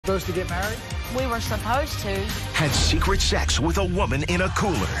Supposed to get married? We were supposed to. Had secret sex with a woman in a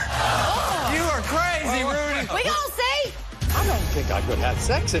cooler. Oh. You are crazy, Rudy. We gonna see. I don't think I could have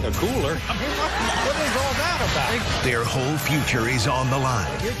sex in a cooler. I mean, what is all that about? Their whole future is on the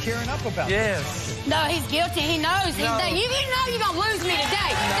line. You're tearing up about this. No, he's guilty. He knows. You know you're gonna lose me today.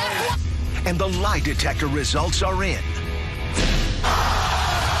 That's what. And the lie detector results are in.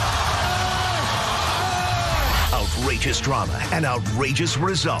 Outrageous drama and outrageous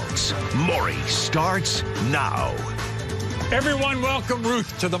results. Maury starts now. Everyone, welcome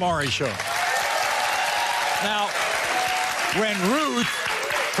Ruth to the Maury Show. Now, when Ruth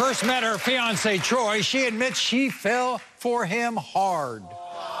first met her fiance Troy, she admits she fell for him hard.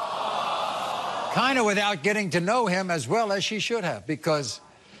 Kind of without getting to know him as well as she should have, because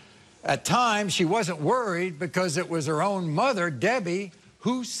at times she wasn't worried because it was her own mother, Debbie,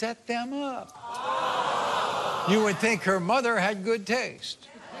 who set them up. You would think her mother had good taste.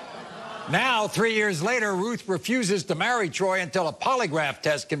 Now, 3 years later, Ruth refuses to marry Troy until a polygraph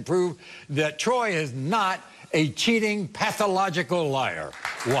test can prove that Troy is not a cheating, pathological liar.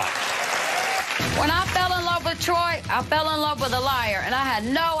 Watch. When I fell in love with Troy, I fell in love with a liar, and I had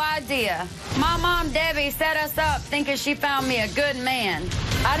no idea. My mom, Debbie, set us up thinking she found me a good man.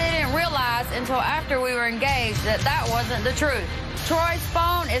 I didn't realize until after we were engaged that that wasn't the truth. Troy's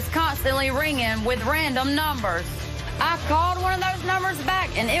phone is constantly ringing with random numbers. I called one of those numbers back,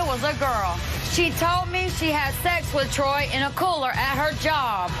 and it was a girl. She told me she had sex with Troy in a cooler at her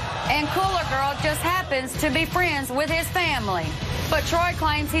job. And Cooler Girl just happens to be friends with his family. But Troy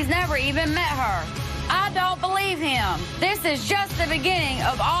claims he's never even met her. I don't believe him. This is just the beginning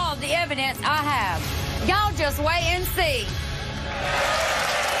of all the evidence I have. Y'all just wait and see.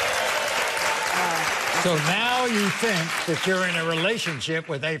 So now you think that you're in a relationship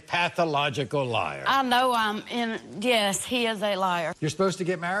with a pathological liar. I know I'm in. Yes, he is a liar. You're supposed to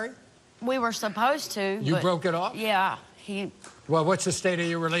get married? We were supposed to. You broke it off? Yeah. Well, what's the state of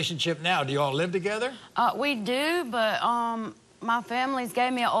your relationship now? Do you all live together? We do, but my family's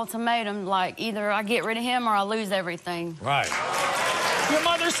gave me an ultimatum, like either I get rid of him or I lose everything. Right. Your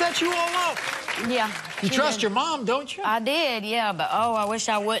mother set you all up. Yeah. You trust your mom, don't you? I did, yeah, but oh, I wish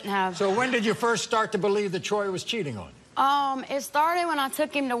I wouldn't have. So when did you first start to believe that Troy was cheating on you? It started when I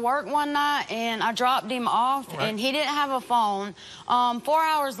took him to work one night and I dropped him off, and he didn't have a phone. 4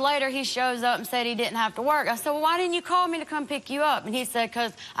 hours later, he shows up and said he didn't have to work. I said, well, why didn't you call me to come pick you up? And he said,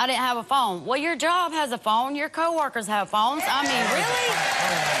 because I didn't have a phone. Well, your job has a phone. Your coworkers have phones. I mean, really?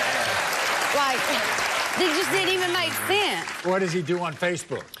 Like, it just didn't even make sense. What does he do on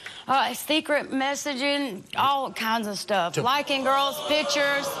Facebook? Secret messaging, all kinds of stuff. Liking girls'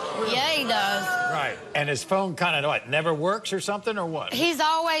 pictures. Yeah, he does. Right. And his phone kind of, what, never works or something, or what? He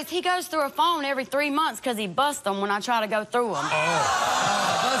goes through a phone every 3 months because he busts them when I try to go through them.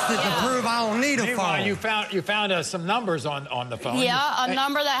 Busted to prove I don't need a phone. You found some numbers on the phone. Yeah, a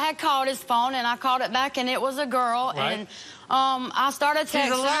number that had called his phone, and I called it back, and it was a girl. Right. And I started texting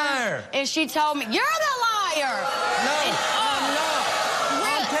She's a liar. her, and she told me, you're the liar. No, I'm not.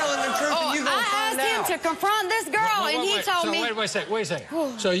 I'm telling the truth, and you're going to find out. I asked him to confront this girl, and he told me... Wait a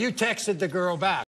second. So you texted the girl back.